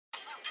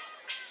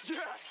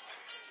Yes!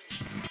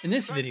 In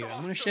this video,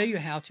 I'm going to show you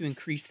how to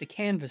increase the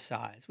canvas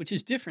size, which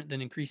is different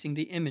than increasing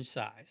the image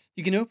size.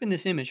 You can open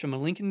this image from a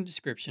link in the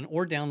description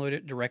or download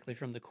it directly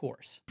from the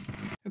course.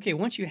 Okay,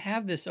 once you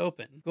have this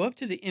open, go up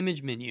to the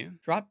image menu,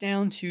 drop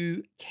down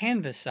to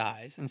canvas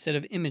size instead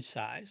of image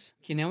size.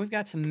 Okay, now we've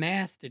got some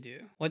math to do.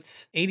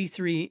 What's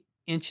 83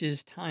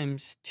 inches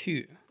times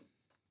 2?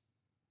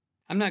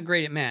 I'm not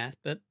great at math,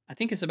 but I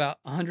think it's about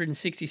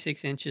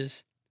 166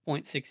 inches,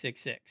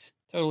 0.666.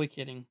 Totally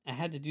kidding. I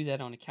had to do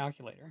that on a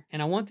calculator.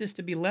 And I want this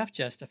to be left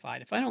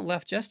justified. If I don't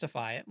left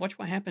justify it, watch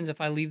what happens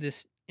if I leave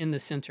this in the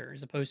center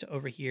as opposed to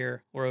over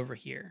here or over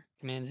here.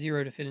 Command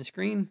 0 to fit in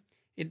screen.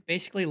 It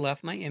basically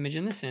left my image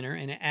in the center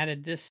and it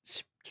added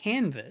this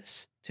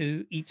canvas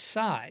to each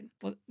side.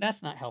 Well,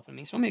 that's not helping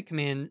me. So I'm going to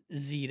Command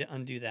Z to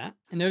undo that.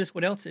 And notice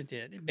what else it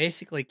did. It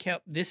basically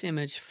kept this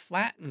image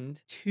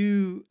flattened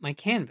to my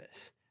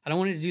canvas. I don't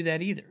want it to do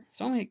that either.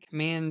 So I'm going to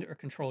Command or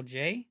Control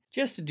J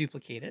just to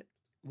duplicate it,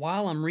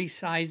 while I'm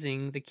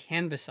resizing the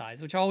canvas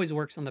size, which always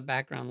works on the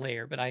background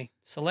layer, but I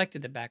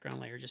selected the background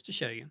layer just to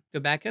show you.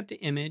 Go back up to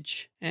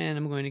image, and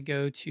I'm going to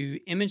go to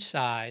image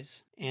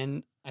size,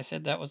 and I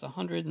said that was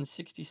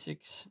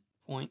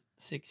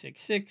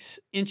 166.666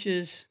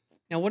 inches.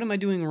 Now, what am I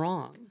doing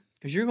wrong?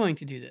 Because you're going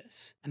to do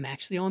this. I'm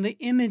actually on the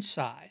image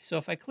size. So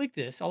if I click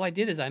this, all I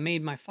did is I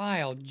made my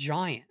file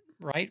giant,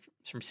 right?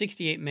 From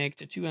 68 megs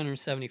to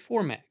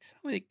 274 megs.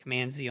 I'm going to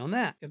Command Z on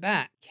that. Go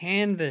back.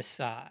 Canvas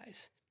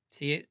size.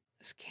 See it?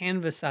 This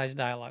canvas size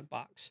dialog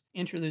box.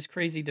 Enter those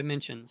crazy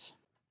dimensions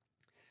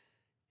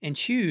and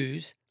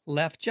choose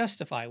left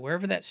justify.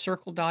 Wherever that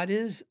circle dot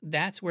is,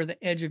 that's where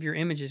the edge of your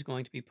image is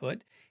going to be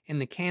put. And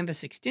the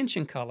canvas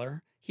extension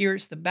color, here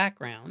it's the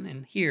background,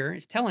 and here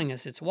it's telling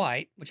us it's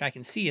white, which I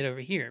can see it over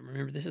here.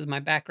 Remember, this is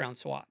my background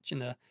swatch in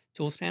the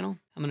tools panel.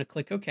 I'm going to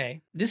click OK.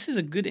 This is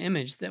a good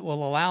image that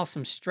will allow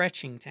some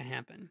stretching to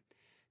happen.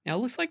 Now it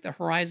looks like the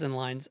horizon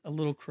line's a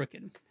little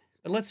crooked,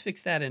 but let's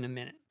fix that in a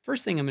minute.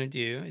 First thing I'm going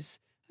to do is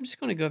I'm just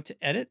going to go up to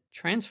Edit,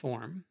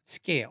 Transform,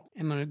 Scale.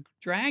 I'm going to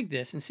drag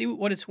this and see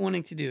what it's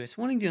wanting to do. It's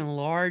wanting to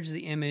enlarge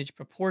the image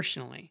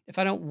proportionally. If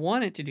I don't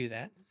want it to do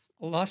that,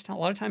 a lot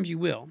of times you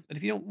will, but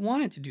if you don't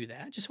want it to do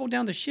that, just hold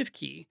down the Shift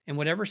key, and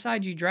whatever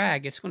side you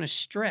drag, it's going to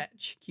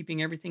stretch,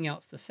 keeping everything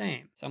else the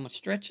same. So I'm going to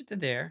stretch it to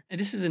there, and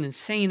this is an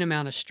insane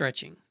amount of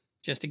stretching,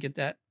 just to get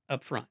that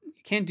up front. You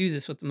can't do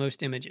this with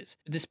most images.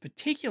 But this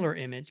particular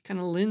image kind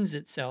of lends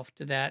itself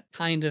to that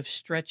kind of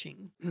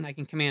stretching. I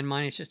can Command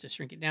minus just to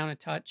shrink it down a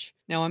touch.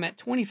 Now I'm at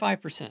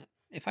 25%.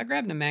 If I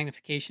grab the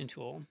magnification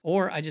tool,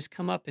 or I just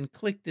come up and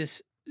click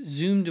this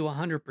zoom to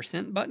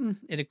 100% button,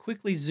 it'll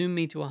quickly zoom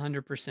me to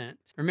 100%.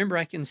 Remember,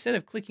 I can, instead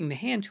of clicking the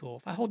hand tool,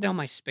 if I hold down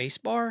my space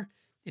bar,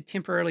 it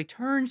temporarily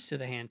turns to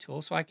the hand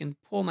tool so I can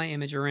pull my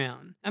image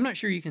around. I'm not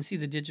sure you can see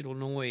the digital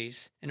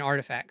noise and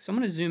artifacts, so I'm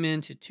going to zoom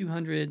in to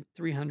 200,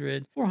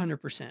 300,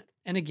 400%.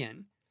 And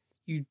again,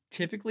 you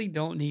typically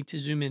don't need to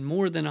zoom in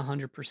more than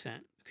 100%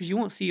 because you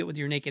won't see it with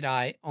your naked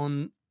eye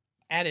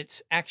at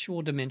its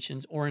actual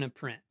dimensions or in a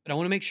print. But I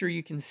want to make sure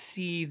you can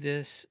see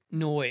this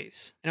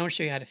noise, and I want to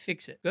show you how to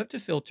fix it. Go up to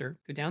Filter,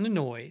 go down to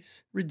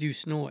Noise,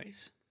 Reduce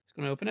Noise. It's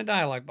going to open a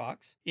dialog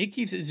box. It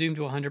keeps it zoomed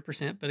to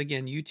 100%, but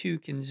again, you too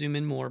can zoom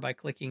in more by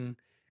clicking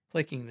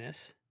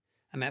this.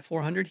 I'm at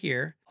 400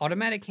 here.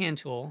 Automatic hand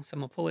tool, so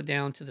I'm going to pull it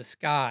down to the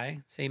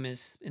sky, same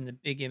as in the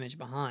big image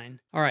behind.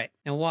 All right,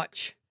 now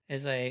watch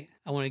as I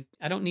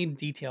don't need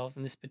details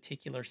in this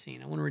particular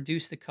scene. I want to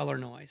reduce the color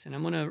noise, and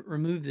I'm going to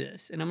remove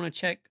this, and I'm going to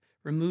check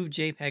Remove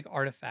JPEG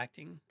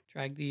Artifacting.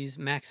 Drag these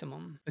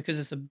maximum because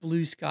it's a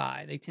blue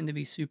sky. They tend to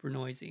be super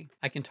noisy.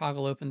 I can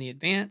toggle open the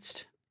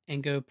advanced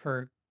and go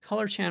per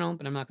color channel,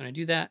 but I'm not going to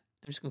do that.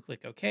 I'm just going to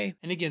click OK.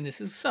 And again,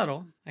 this is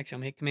subtle. Actually,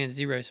 I'm going to hit Command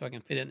 0 so I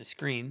can fit it in the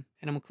screen.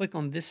 And I'm going to click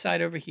on this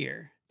side over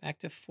here, back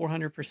to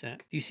 400%. Do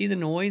you see the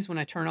noise when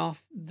I turn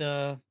off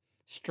the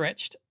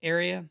stretched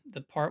area,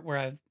 the part where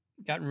I've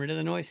gotten rid of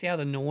the noise? See how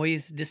the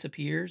noise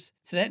disappears?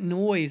 So that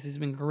noise has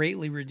been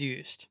greatly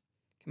reduced.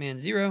 Command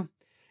 0.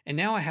 And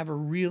now I have a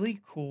really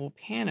cool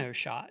PANO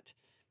shot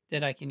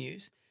that I can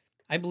use.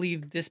 I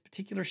believe this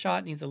particular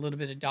shot needs a little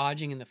bit of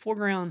dodging in the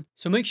foreground.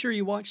 So make sure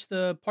you watch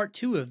the part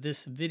 2 of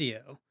this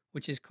video,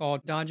 which is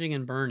called Dodging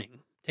and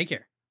Burning. Take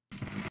care.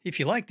 If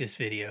you like this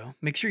video,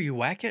 make sure you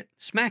whack it,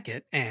 smack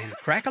it, and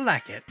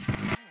crack-a-lack it.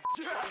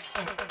 Yes!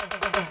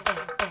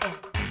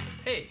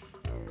 Hey,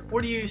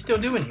 what are you still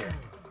doing here?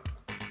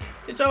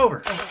 It's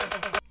over.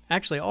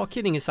 Actually, all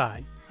kidding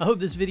aside, I hope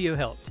this video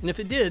helped. And if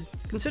it did,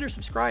 consider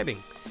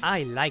subscribing.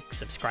 I like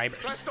subscribers.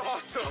 That's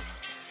awesome!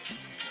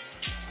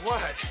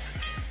 What?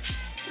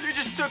 You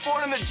just took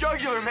one in the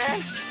jugular,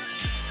 man!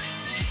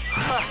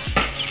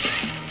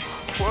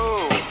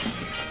 Whoa!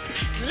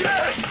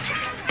 Yes!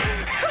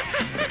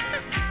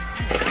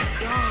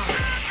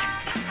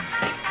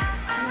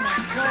 Oh my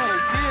god, I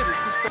did!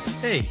 This is...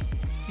 Hey,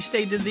 you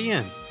stayed to the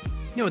end.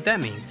 You know what that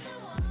means?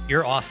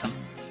 You're awesome.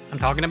 I'm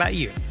talking about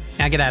you.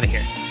 Now get out of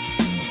here.